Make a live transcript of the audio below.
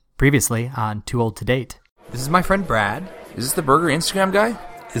Previously on Too Old to Date. This is my friend Brad. Is this the burger Instagram guy?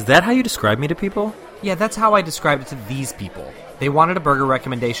 Is that how you describe me to people? Yeah, that's how I described it to these people. They wanted a burger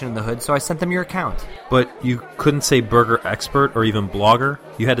recommendation in the hood, so I sent them your account. But you couldn't say burger expert or even blogger.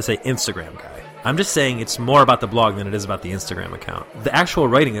 You had to say Instagram guy. I'm just saying it's more about the blog than it is about the Instagram account. The actual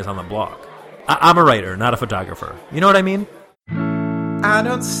writing is on the blog. I'm a writer, not a photographer. You know what I mean? I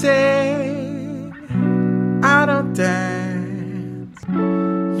don't sing, I don't dance.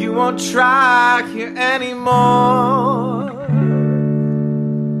 You won't try here anymore.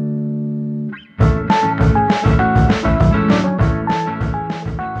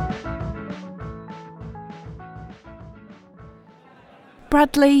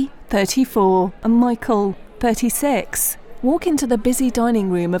 Bradley, 34, and Michael, 36, walk into the busy dining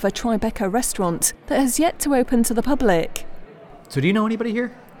room of a Tribeca restaurant that has yet to open to the public. So do you know anybody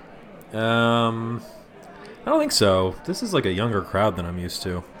here? I don't think so. This is like a younger crowd than I'm used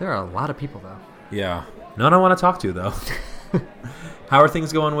to. There are a lot of people, though. Yeah. None I want to talk to, though. How are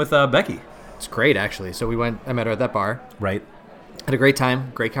things going with Becky? It's great, actually. So I met her at that bar. Right. Had a great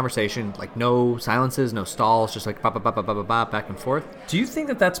time, great conversation. Like, no silences, no stalls, just like back and forth. Do you think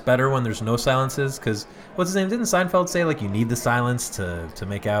that that's better when there's no silences? Because, what's his name? Didn't Seinfeld say, like, you need the silence to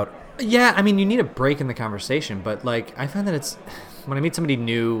make out? Yeah, I mean, you need a break in the conversation, but, like, I find that it's... When I meet somebody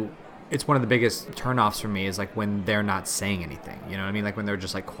new, it's one of the biggest turnoffs for me is, like, when they're not saying anything. You know what I mean? Like, when they're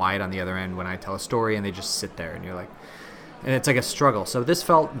just, like, quiet on the other end when I tell a story and they just sit there and you're like... And it's like a struggle. So this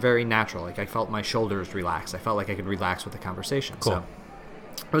felt very natural. Like, I felt my shoulders relax. I felt like I could relax with the conversation. Cool. So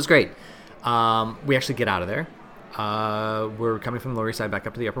it was great. We actually get out of there. We're coming from the Lower East Side back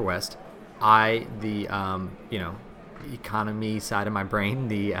up to the Upper West. The economy side of my brain,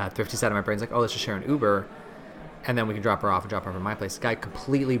 the thrifty side of my brain is like, oh, let's just share an Uber. And then we can drop her off at my place. The guy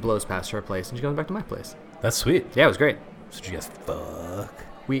completely blows past her place, and she goes back to my place. That's sweet. Yeah, it was great. So did you guys fuck?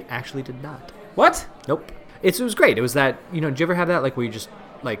 We actually did not. What? Nope. It was great. It was that, did you ever have that, like, where you just,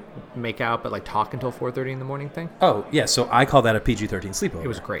 like, make out but, like, talk until 4:30 in the morning thing? Oh, yeah, so I call that a PG-13 sleepover. It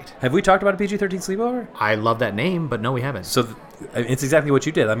was great. Have we talked about a PG-13 sleepover? I love that name, but no, we haven't. So it's exactly what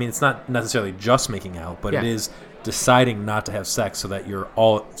you did. I mean, it's not necessarily just making out, but It is deciding not to have sex so that you're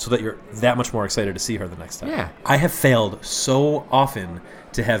that much more excited to see her the next time. Yeah. I have failed so often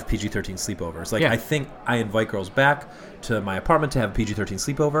to have PG-13 sleepovers. Like, I think I invite girls back to my apartment to have a PG-13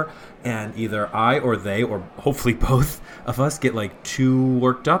 sleepover, and either I or they, or hopefully both of us, get, like, too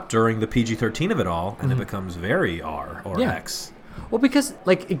worked up during the PG-13 of it all, and it becomes very R or X. Well, because,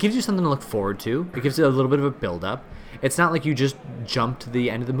 like, it gives you something to look forward to. It gives you a little bit of a build-up. It's not like you just jump to the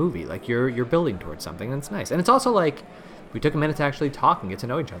end of the movie. Like, you're building towards something, and it's nice. And it's also, like, we took a minute to actually talk and get to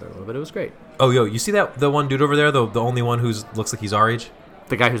know each other a little bit. It was great. Oh, yo, you see the one dude over there, the only one who looks like he's our age?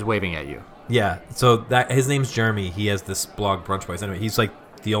 The guy who's waving at you. Yeah, so his name's Jeremy. He has this blog, Brunch Boys. Anyway, he's like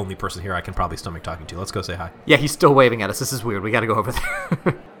the only person here I can probably stomach talking to. Let's go say hi. Yeah, he's still waving at us. This is weird. We got to go over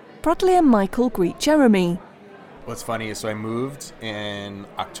there. Bradley and Michael greet Jeremy. What's funny is, so I moved in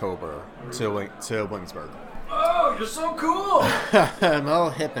October to Williamsburg. Oh, you're so cool! I'm all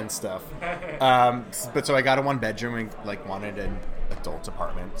hip and stuff. But so I got a one bedroom and, like, wanted an adult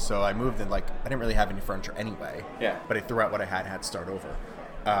apartment. So I moved and, like, I didn't really have any furniture anyway. Yeah. But I threw out what I had to start over.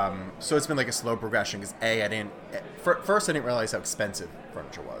 So it's been like a slow progression because first I didn't realize how expensive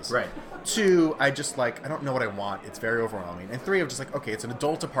furniture was. Right. 2, I just, like, I don't know what I want. It's very overwhelming. And 3, I'm just like, okay, it's an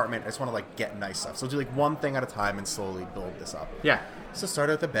adult apartment. I just want to, like, get nice stuff. So I'll do, like, one thing at a time and slowly build this up. Yeah. So start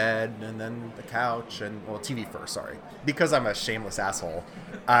with the bed and then the couch and, well, TV first, sorry. Because I'm a shameless asshole,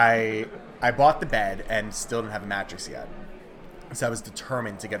 I bought the bed and still didn't have a mattress yet. So I was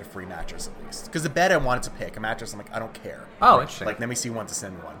determined to get a free mattress at least. Because the bed I wanted to pick, a mattress, I'm like, I don't care. Oh, interesting. Like, let me see one to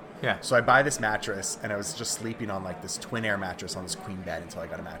send one. Yeah. So I buy this mattress, and I was just sleeping on, like, this twin air mattress on this queen bed until I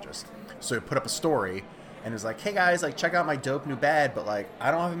got a mattress. So I put up a story, and it was like, hey guys, like, check out my dope new bed, but, like,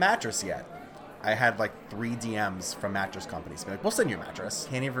 I don't have a mattress yet. I had, like, 3 DMs from mattress companies. Be like, we'll send you a mattress.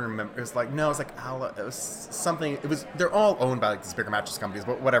 Can't even remember. It was like, no, it was like, it was something. They're all owned by, like, these bigger mattress companies,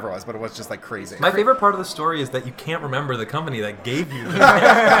 but whatever it was. But it was just, like, crazy. My favorite part of the story is that you can't remember the company that gave you the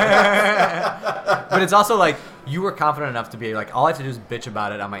But it's also like, you were confident enough to be like, all I have to do is bitch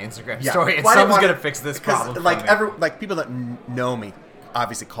about it on my Instagram story, and well, someone's going to fix this problem. Like, people that know me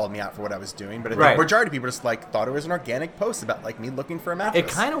obviously called me out for what I was doing, but I think the majority of people just, like, thought it was an organic post about, like, me looking for a mattress. It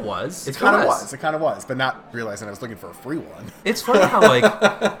kind of was. It kind of was, but not realizing I was looking for a free one. It's funny how,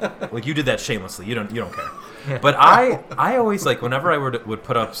 like you did that shamelessly. You don't care. But I always, like, whenever I would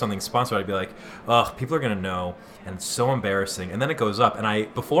put up something sponsored, I'd be like, ugh, people are gonna know, and it's so embarrassing. And then it goes up,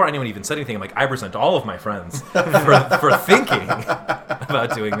 and before anyone even said anything, I'm like, I resent all of my friends for thinking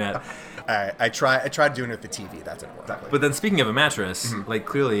about doing that. I tried doing it with the TV. That didn't work. But then speaking of a mattress, like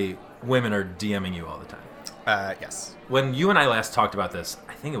clearly women are DMing you all the time. Yes. When you and I last talked about this,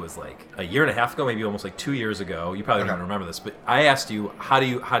 I think it was like a year and a half ago, maybe almost like 2 years ago. You probably don't even remember this, but I asked you, how do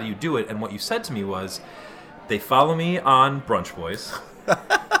you do it? And what you said to me was, they follow me on Brunch Boys.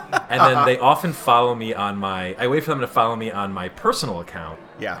 And then they often follow me on I wait for them to follow me on my personal account.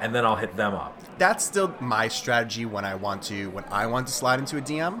 Yeah. And then I'll hit them up. That's still my strategy when I want to slide into a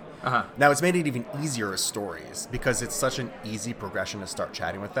DM. Now it's made it even easier as stories because it's such an easy progression to start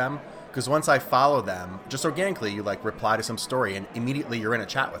chatting with them. Because once I follow them, just organically, you like reply to some story and immediately you're in a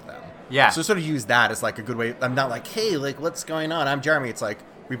chat with them. Yeah. So sort of use that as like a good way. I'm not like, hey, like what's going on? I'm Jeremy. It's like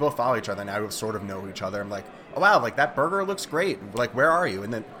we both follow each other now. We sort of know each other. I'm like, oh wow, like that burger looks great. Like where are you?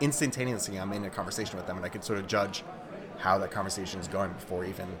 And then instantaneously, I'm in a conversation with them, and I can sort of judge how that conversation is going before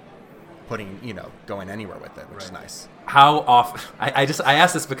even going anywhere with it, which is nice. How often? I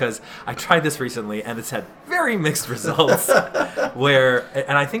asked this because I tried this recently and it's had very mixed results.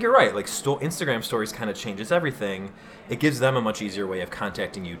 And I think you're right. Like Instagram stories kind of changes everything. It gives them a much easier way of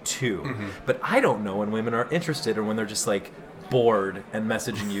contacting you too. But I don't know when women are interested or when they're just like bored and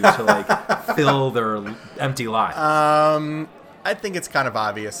messaging you to like fill their empty lives. I think it's kind of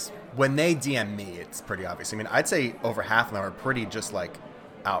obvious when they DM me. It's pretty obvious. I mean, I'd say over half of them are pretty just like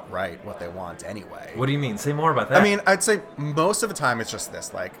outright what they want anyway. What do you mean? Say more about that. I mean, I'd say most of the time it's just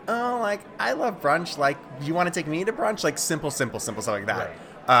this, like, oh, like, I love brunch. Like, you want to take me to brunch? Like, simple stuff like that. Right.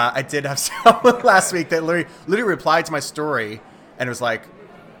 I did have someone last week that literally replied to my story and it was like,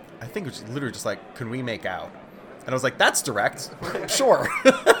 I think it was literally just like, can we make out? And I was like, that's direct. Sure.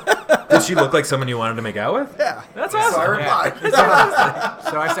 Did she look like someone you wanted to make out with? Yeah. That's awesome. So I replied.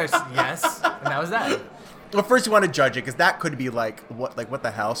 So I said yes, and that was that. Well, first you want to judge it because that could be like what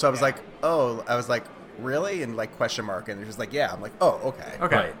the hell. So I was like, really? And like question mark, and it's just like, yeah. I'm like, oh, okay.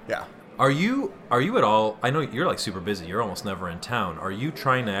 Right. Yeah. Are you at all? I know you're like super busy. You're almost never in town. Are you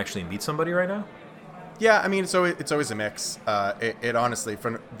trying to actually meet somebody right now? Yeah, I mean, so it's always a mix. It honestly,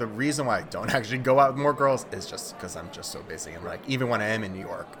 for the reason why I don't actually go out with more girls is just because I'm just so busy. And like, even when I am in New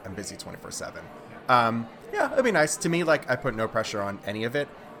York, I'm busy 24/7. Yeah, it'd be nice to me. Like, I put no pressure on any of it.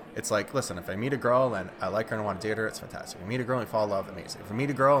 It's like, listen, if I meet a girl and I like her and I want to date her, it's fantastic. If I meet a girl and fall in love, amazing. If I meet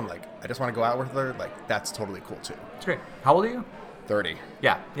a girl and like I just want to go out with her, like that's totally cool too. It's great. How old are you? 30.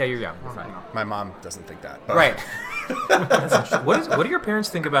 Yeah, you're young. You're fine. My mom doesn't think that. But Right. What do your parents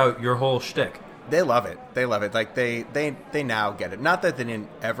think about your whole shtick? They love it. They love it. Like they now get it. Not that they didn't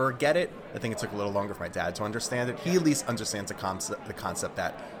ever get it. I think it took a little longer for my dad to understand it. He at least understands the concept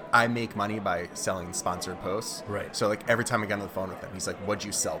that I make money by selling sponsored posts. Right. So like every time I get on the phone with him, he's like, "What'd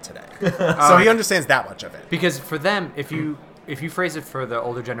you sell today?" So he understands that much of it. Because for them, if you phrase it for the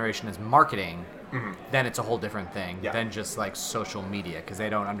older generation as marketing, then it's a whole different thing than just like social media because they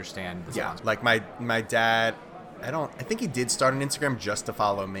don't understand the sponsor. Like my dad, I think he did start an Instagram just to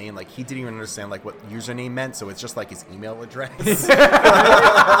follow me, and like he didn't even understand like what username meant, so it's just like his email address.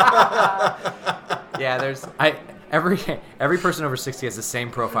 Yeah, there's every person over 60 has the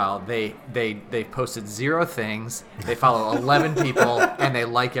same profile. They posted 0 things. They follow 11 people, and they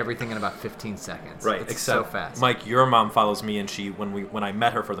like everything in about 15 seconds. Right, it's except so fast. Mike, your mom follows me, and when I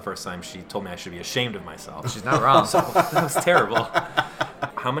met her for the first time, she told me I should be ashamed of myself. She's not wrong. That was terrible.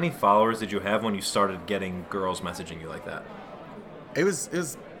 How many followers did you have when you started getting girls messaging you like that? It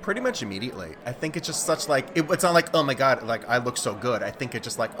was pretty much immediately. I think it's just such like it's not like, oh my god, like I look so good. I think it's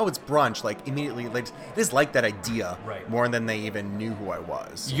just like, oh, it's brunch. Like immediately, they just like that idea more than they even knew who I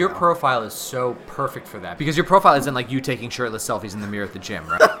was. Your profile is so perfect for that because your profile isn't like you taking shirtless selfies in the mirror at the gym,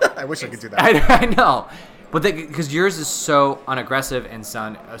 right? I wish I could do that. I know, but because yours is so unaggressive and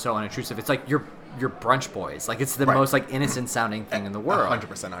so unintrusive. It's like you're brunch boys. Like it's the most like innocent sounding thing in the world.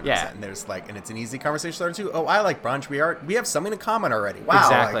 100%. Yeah. And there's like, and it's an easy conversation starter too. Oh, I like brunch. We have something in common already. Wow.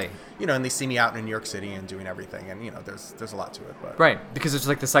 Exactly. Like, and they see me out in New York City and doing everything, and there's a lot to it. But right, because it's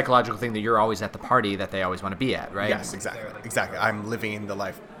like the psychological thing that you're always at the party that they always want to be at, right? Yes, exactly. I'm living the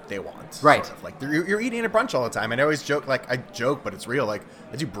life they want. Right. Sort of. Like you're eating at brunch all the time, and I always joke. Like I joke, but it's real. Like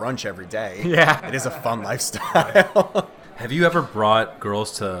I do brunch every day. Yeah. It is a fun lifestyle. Have you ever brought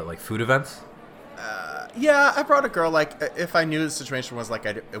girls to like food events? Yeah, I brought a girl, like, if I knew the situation was, like,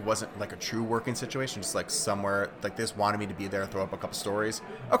 it wasn't, like, a true working situation, just, like, somewhere, like, they just wanted me to be there, throw up a couple stories.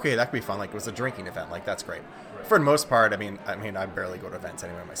 Okay, that could be fun. Like, it was a drinking event. Like, that's great. Right. For the most part, I mean, I barely go to events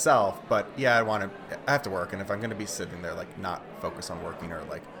anyway myself, but, yeah, I have to work, and if I'm going to be sitting there, like, not focused on working or,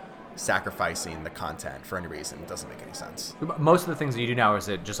 like, sacrificing the content for any reason, it doesn't make any sense. Most of the things that you do now, is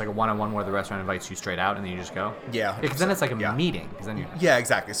it just like a one-on-one where the restaurant invites you straight out and then you just go? Yeah. Because then it's like a meeting. Then yeah,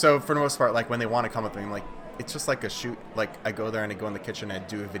 exactly. So for the most part, like when they want to come with me, I'm like, it's just like a shoot. Like I go there and I go in the kitchen and I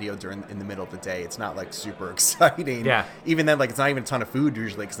do a video in the middle of the day. It's not like super exciting. Yeah. Even then, like it's not even a ton of food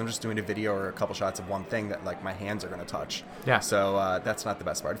usually because I'm just doing a video or a couple shots of one thing that like my hands are gonna touch. Yeah. So that's not the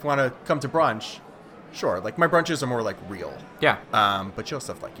best part. If you want to come to brunch, sure. Like my brunches are more like real. Yeah. But you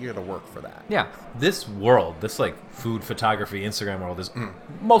also have like you got to work for that. Yeah. This world, this like food photography Instagram world is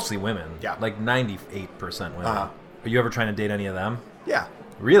mostly women. Yeah. Like 98% women. Are you ever trying to date any of them? Yeah.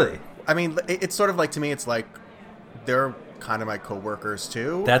 Really? I mean, it's sort of like, to me, it's like they're kind of my coworkers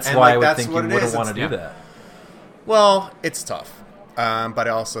too. That's and, why like, I would that's think you what it wouldn't is. want to It's- do that. Well, it's tough. But I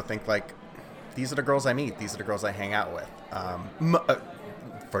also think like these are the girls I meet. These are the girls I hang out with.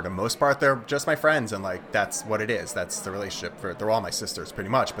 For the most part, they're just my friends, and like that's what it is. That's the relationship. They're all my sisters, pretty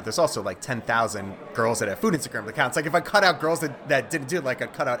much. But there's also like 10,000 girls that have food Instagram accounts. Like if I cut out girls that didn't do it, like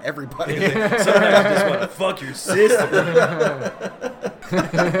I'd cut out everybody. Sometimes I just want to fuck your sister.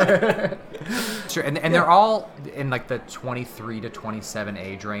 Sure, and they're all in like the 23 to 27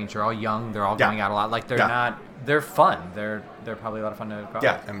 age range. They're all young. They're all Yeah. going out a lot. Like they're Yeah. not. They're fun. They're probably a lot of fun to go out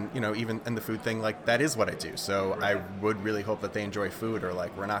Yeah, with. and even in the food thing, like that is what I do. So I would really hope that they enjoy food, or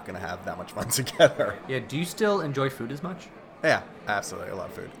like we're not going to have that much fun together. Yeah. Do you still enjoy food as much? Yeah, absolutely. I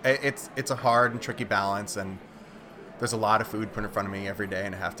love food. It's a hard and tricky balance, and there's a lot of food put in front of me every day,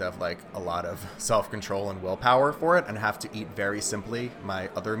 and I have to have like a lot of self-control and willpower for it, and I have to eat very simply my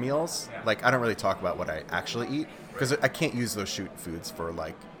other meals. Like I don't really talk about what I actually eat because I can't use those shoot foods for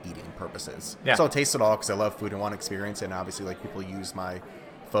like eating purposes. Yeah. So I'll taste it all because I love food and want to experience it, and obviously like people use my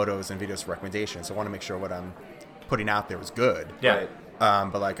photos and videos for recommendations, so I want to make sure what I'm putting out there is good. Yeah.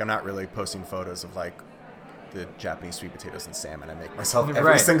 But like I'm not really posting photos of like the Japanese sweet potatoes and salmon I make myself every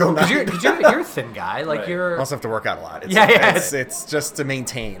Right. single night. Because you're a thin guy. Like Right. you're. I also have to work out a lot. It's, Yeah. It's just to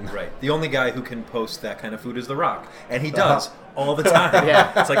maintain. Right. The only guy who can post that kind of food is The Rock. And he does all the time.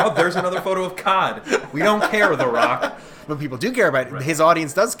 Yeah. It's like, oh, there's another photo of cod. We don't care, The Rock. But people do care about it. His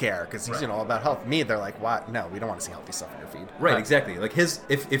audience does care because he's all about health. Me, they're like, what? No, we don't want to see healthy stuff in your feed. Right, exactly. Like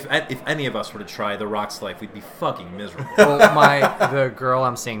if any of us were to try The Rock's life, we'd be fucking miserable. Well, the girl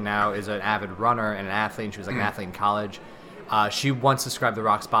I'm seeing now is an avid runner and an athlete, and she was like an athlete in college. She once described The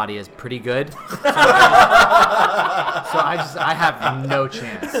Rock's body as pretty good. So I have no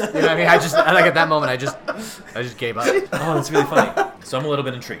chance. You know what I mean? Like at that moment, I just gave up. Oh, that's really funny. So I'm a little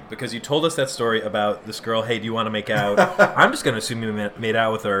bit intrigued because you told us that story about this girl. Hey, do you want to make out? I'm just going to assume you made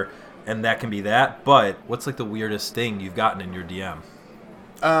out with her, and that can be that. But what's like the weirdest thing you've gotten in your DM?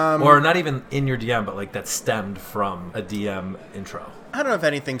 Or not even in your DM, but like that stemmed from a DM intro. I don't know if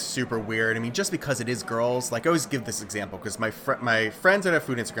anything's super weird. I mean, just because it is girls, like I always give this example because my friends that have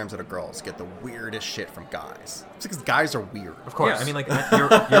food Instagrams that are girls get the weirdest shit from guys. It's because guys are weird. Of course. Yeah, I mean, like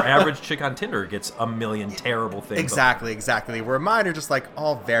your average chick on Tinder gets a million terrible things. Exactly. Where mine are just like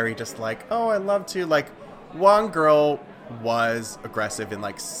all very just like, oh, I love to. Like one girl was aggressive in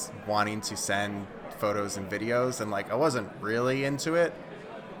like wanting to send photos and videos, and like I wasn't really into it,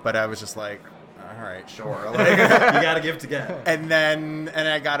 but I was just like, all right, sure. Like, you gotta give to get. and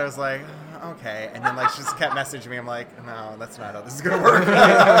I was like, okay. And then like she just kept messaging me. I'm like, no, that's not how this is gonna work.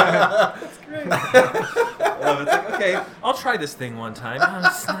 That's great. It's like, okay, I'll try this thing one time. Oh,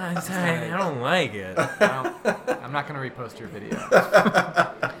 it's not, I don't like it. I'm not going to repost your video.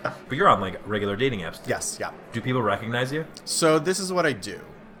 But you're on like regular dating apps. Yes, yeah. Do people recognize you? So this is what I do.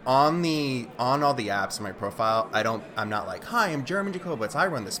 On all the apps in my profile, I'm not like, hi, I'm Jeremy Jacobitz. I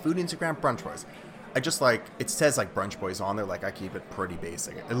run this food Instagram, Brunch Boys. I just like, it says like Brunch Boys on there, like I keep it pretty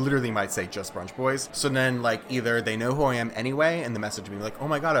basic. It literally might say just Brunch Boys. So then like either they know who I am anyway and they message me like, oh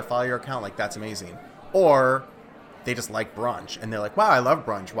my God, I follow your account, like that's amazing. Or they just like brunch and they're like, wow, I love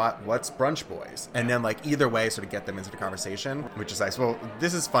brunch. What's Brunch Boys? And then like either way sort of get them into the conversation, which is nice. Well,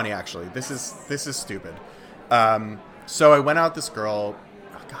 this is funny actually. This is stupid. So I went out with this girl,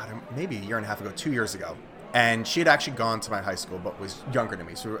 maybe a year and a half ago, 2 years ago. And she had actually gone to my high school, but was younger than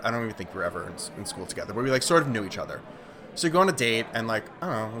me. So I don't even think we were ever in school together. But we like sort of knew each other. So we go on a date and like, I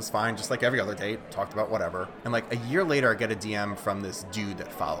don't know, it was fine. Just like every other date, talked about whatever. And like a year later, I get a DM from this dude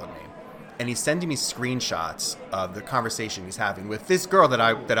that followed me. And he's sending me screenshots of the conversation he's having with this girl that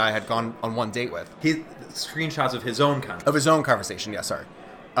I had gone on one date with. Screenshots of his own content. Of his own conversation, yeah, sorry.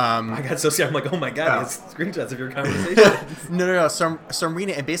 I got so scared. I'm like, oh my God, he has screenshots of your conversation. No. So I'm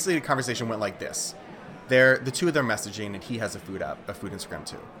reading it, and basically the conversation went like this. The two of them messaging, and he has a food Instagram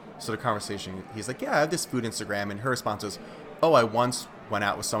too. So the conversation, he's like, yeah, I have this food Instagram, and her response was, oh, I once went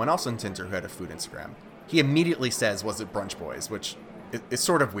out with someone else on Tinder who had a food Instagram. He immediately says, was it Brunch Boys, which is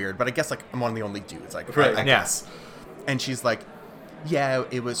sort of weird, but I guess like I'm one of the only dudes, like right, I guess. And she's like, yeah,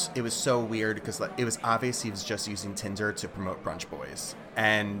 it was so weird because like it was obvious he was just using Tinder to promote Brunch Boys,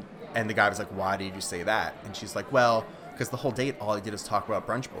 and And the guy was like, why did you say that? And she's like, well, because the whole date, all he did is talk about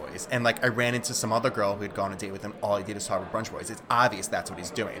brunch boys. And like, I ran into some other girl who had gone on a date with him. All he did is talk about brunch boys. It's obvious that's what he's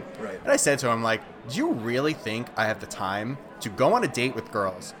doing. Right. And I said to him, like, do you really think I have the time to go on a date with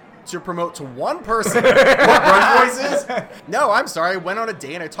girls to promote to one person what brunch boys is? No, I'm sorry. I went on a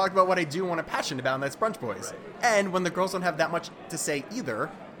date and I talked about what I do and what I'm passionate about, and that's brunch boys. Right. And when the girls don't have that much to say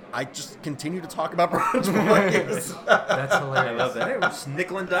either, I just continue to talk about brunch boys. That's hilarious. I love that. Hey, we're just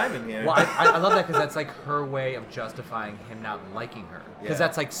nickel and diming here. Well, I love that because that's like her way of justifying him not liking her. Because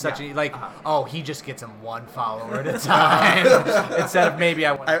that's like such a, like, oh, he just gets him one follower at a time. Instead of maybe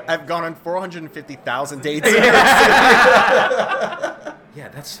I've gone on 450,000 dates. Yeah,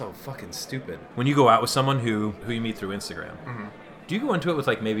 that's so fucking stupid. When you go out with someone who you meet through Instagram, do you go into it with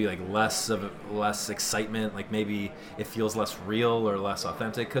like maybe like less excitement, like maybe it feels less real or less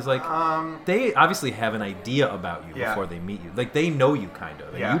authentic? Because like they obviously have an idea about you before they meet you. Like they know you kind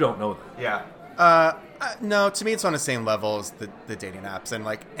of, and you don't know them. Yeah. No, to me it's on the same level as the dating apps, and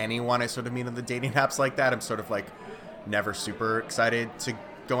like anyone I sort of meet on the dating apps like that, I'm sort of like never super excited to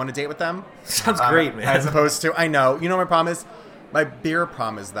go on a date with them. Sounds great, man. As opposed to, I know, you know my problem is, my bigger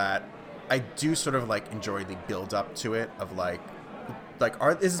problem is that I do sort of like enjoy the build up to it of like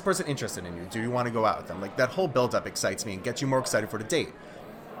is this person interested in you? Do you want to go out with them? Like that whole build up excites me and gets you more excited for the date.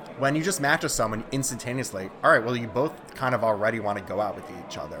 When you just match with someone instantaneously, all right, well, you both kind of already want to go out with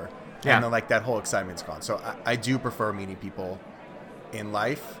each other. Yeah. And then like that whole excitement's gone. So I do prefer meeting people in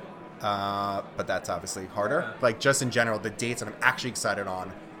life, but that's obviously harder. Like just in general, the dates that I'm actually excited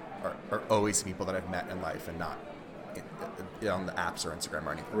on are always people that I've met in life and not on the apps or Instagram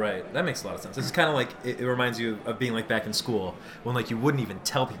or anything. Right. That makes a lot of sense. It's kind of like, it reminds you of being like back in school when like you wouldn't even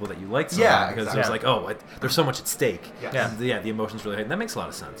tell people that you liked someone because it was like, oh, there's so much at stake. Yeah. And the emotions really hit. And that makes a lot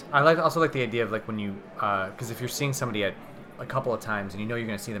of sense. I also like the idea of like when you, because if you're seeing somebody at a couple of times and you know you're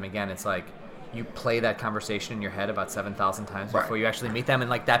going to see them again, it's like you play that conversation in your head about 7,000 times before you actually meet them, and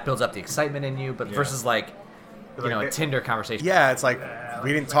like that builds up the excitement in you. But versus like, you know, a Tinder conversation. Yeah, it's like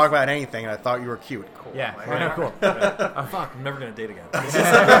we didn't talk about anything, and I thought you were cute. Cool. Yeah, I know, cool. Oh fuck, I'm never gonna date again.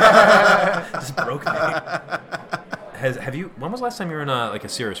 Just broke me. Have you? When was the last time you were in a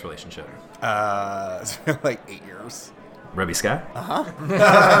serious relationship? It's been like 8 years. Rebby Sky?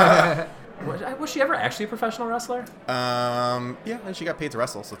 Was she ever actually a professional wrestler? Yeah, and she got paid to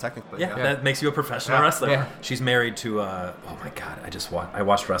wrestle, so technically. Yeah, that makes you a professional wrestler. Yeah. She's married to, oh my god, I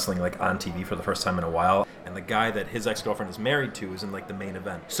watched wrestling like on TV for the first time in a while, and the guy that his ex-girlfriend is married to is in like the main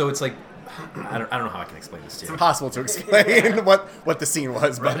event. So it's like, I don't know how I can explain this to you. It's impossible to explain what the scene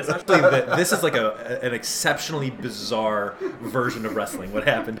was, but this is like an exceptionally bizarre version of wrestling. What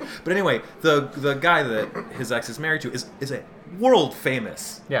happened? But anyway, the guy that his ex is married to is a world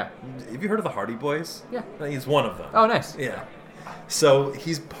famous. Yeah. Have you heard of the Hardy Boys? Yeah. He's one of them. Oh, nice. Yeah. So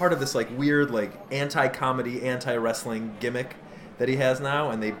he's part of this like weird like anti-comedy, anti-wrestling gimmick that he has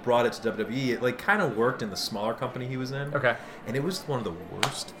now, and they brought it to WWE. It like kind of worked in the smaller company he was in. Okay. And it was one of the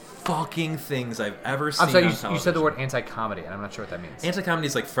worst fucking things I've ever seen. I'm sorry, on you said the television. word anti-comedy, and I'm not sure what that means. Anti-comedy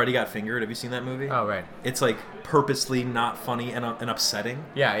is like Freddy Got Fingered. Have you seen that movie? Oh, right. It's like purposely not funny and upsetting.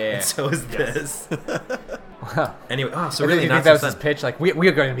 Yeah. And so is this. Wow. Anyway, so I really think not that was since his then. pitch. Like, we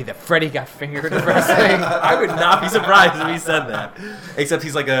are going to be the Freddy Got Fingered of wrestling. I would not be surprised if he said that. Except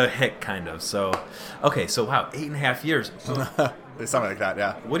he's like a hick, kind of. So, okay, so wow, 8.5 years. something like that.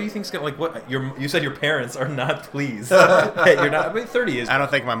 Yeah. What do you think's gonna like? What you said your parents are not pleased. Hey, you're not. I mean, 30 is. I don't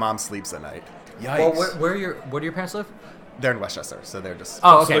think my mom sleeps at night. Yikes. Well, where do your parents live? They're in Westchester, so they're just.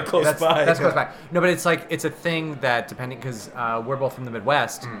 Oh, okay. So close by. That's close by. No, but it's like it's a thing that depending because we're both from the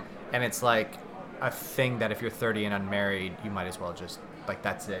Midwest, and it's like a thing that if you're 30 and unmarried, you might as well just like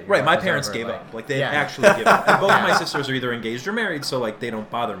that's it. Right, my It's parents over, gave like- up. Like they Yeah. actually gave up. And both of my sisters are either engaged or married, so like they don't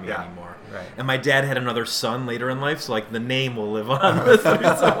bother me anymore. Right. And my dad had another son later in life, so like the name will live on with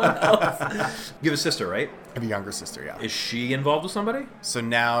someone else. You have a sister, right? I have a younger sister, yeah. Is she involved with somebody? So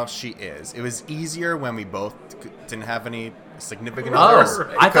now she is. It was easier when we both didn't have any significant Oh, others.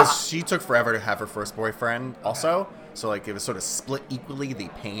 I Because thought- she took forever to have her first boyfriend also. So like it was sort of split equally the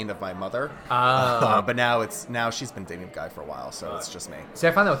pain of my mother. But now she's been dating a guy for a while, so it's just me. See,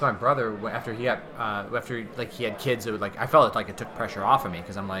 I found that with my brother after he had kids. It would like I felt like it took pressure off of me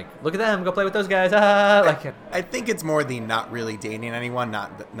because I'm like, look at them, go play with those guys. Like, I think it's more the not really dating anyone,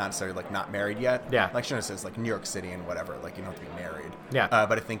 not necessarily like not married yet. Yeah. Like she says, like New York City and whatever. Like you don't have to be married. Yeah.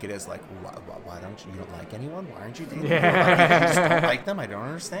 But I think it is like, why don't you don't like anyone? Why aren't you dating? Yeah. You just don't like them. I don't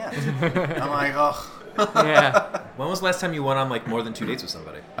understand. I'm like, oh. yeah. When was the last time you went on like more than 2 dates with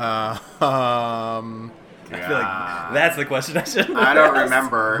somebody? I I feel like that's the question I should. don't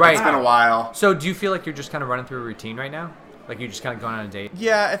remember. Right. It's been a while. So do you feel like you're just kind of running through a routine right now? Like you just kind of going on a date?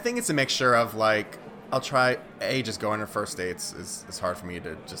 Yeah, I think it's a mixture of like I'll try just going on first dates is hard for me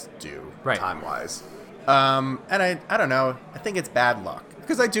to just do time wise. And I don't know. I think it's bad luck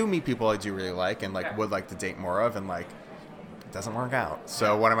because I do meet people I do really like and like would like to date more of, and like it doesn't work out.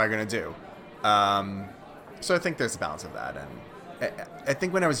 So what am I gonna do? So I think there's a balance of that, and I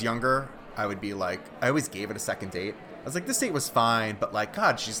think when I was younger, I would be like, I always gave it a second date. I was like, this date was fine, but like,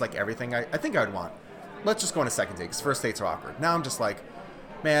 God, she's like everything I think I would want. Let's just go on a second date because first dates are awkward. Now I'm just like,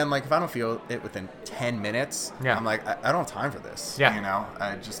 man, like if I don't feel it within 10 minutes, I'm like, I don't have time for this. Yeah. You know,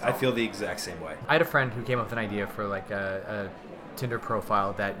 I feel the exact same way. I had a friend who came up with an idea for like a Tinder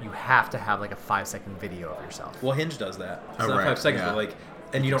profile that you have to have like a 5-second video of yourself. Well, Hinge does that. It's Oh, not right, 5 seconds, yeah. but like,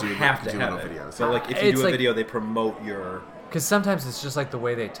 and you don't have to have it. videos. But like, if you It's do a like- video, they promote your. Because sometimes it's just like the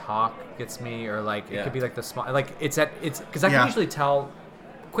way they talk gets me, or like it could be like the small, like it's because I can usually tell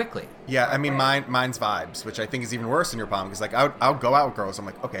quickly. Yeah, I mean, mine's vibes, which I think is even worse than your problem. Because like, I'll go out with girls. I'm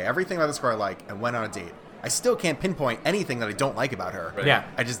like, okay, everything about this girl I like, and went on a date. I still can't pinpoint anything that I don't like about her. Right. Yeah.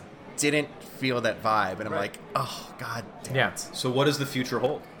 I just didn't feel that vibe, and I'm like, oh God damn it. So what does the future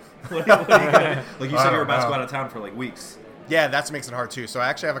hold? What are you gonna, like you said, you were about to go out of town for like weeks. Yeah, that makes it hard too. So I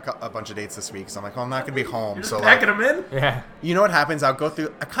actually have a bunch of dates this week. So I'm like, well, I'm not gonna be home. So Packing like, them in. Yeah. you know what happens? I'll go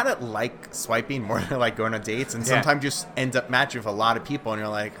through. I kind of like swiping more than I like going on dates, and sometimes you just end up matching with a lot of people, and you're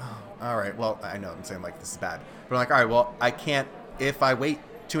like, oh, all right, well, I know I'm saying like this is bad, but I'm like, all right, well, I can't. If I wait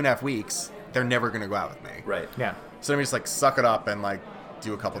 2.5 weeks, they're never gonna go out with me. Right. Yeah. So let me just like suck it up and like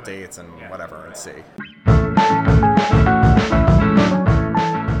do a couple dates and whatever and see.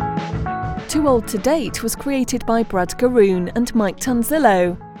 Too Old to Date was created by Brad Garoon and Mike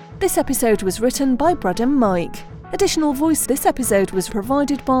Tanzillo. This episode was written by Brad and Mike. Additional voice this episode was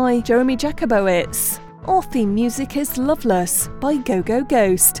provided by Jeremy Jakubowicz. Our theme music is Loveless by Go Go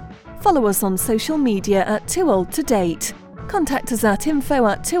Ghost. Follow us on social media at Too Old to Date. Contact us at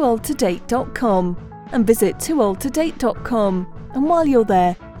info@tooldtodate.com and visit tooldtodate.com. And while you're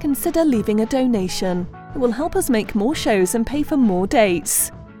there, consider leaving a donation. It will help us make more shows and pay for more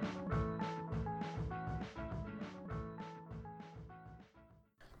dates.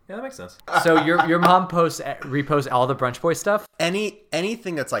 Yeah, that makes sense. So your mom reposts all the Brunch Boy stuff?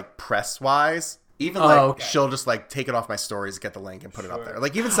 Anything that's like press wise, even she'll just like take it off my stories, get the link, and put it up there.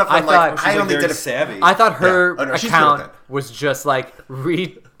 Like even stuff I I'm thought- like She's I like only very did it. savvy. I thought her Oh, no, she's good with account it. was just like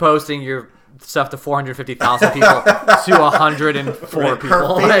reposting your stuff to 450,000 people to 104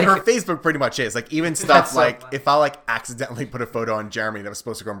 people. Like- Her Facebook pretty much is like even stuff so like funny. if I like accidentally put a photo on Jeremy that was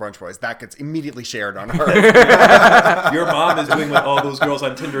supposed to go on Brunch Boys, that gets immediately shared on her. Your mom is doing what all those girls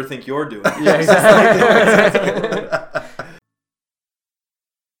on Tinder think you're doing. Yeah, exactly.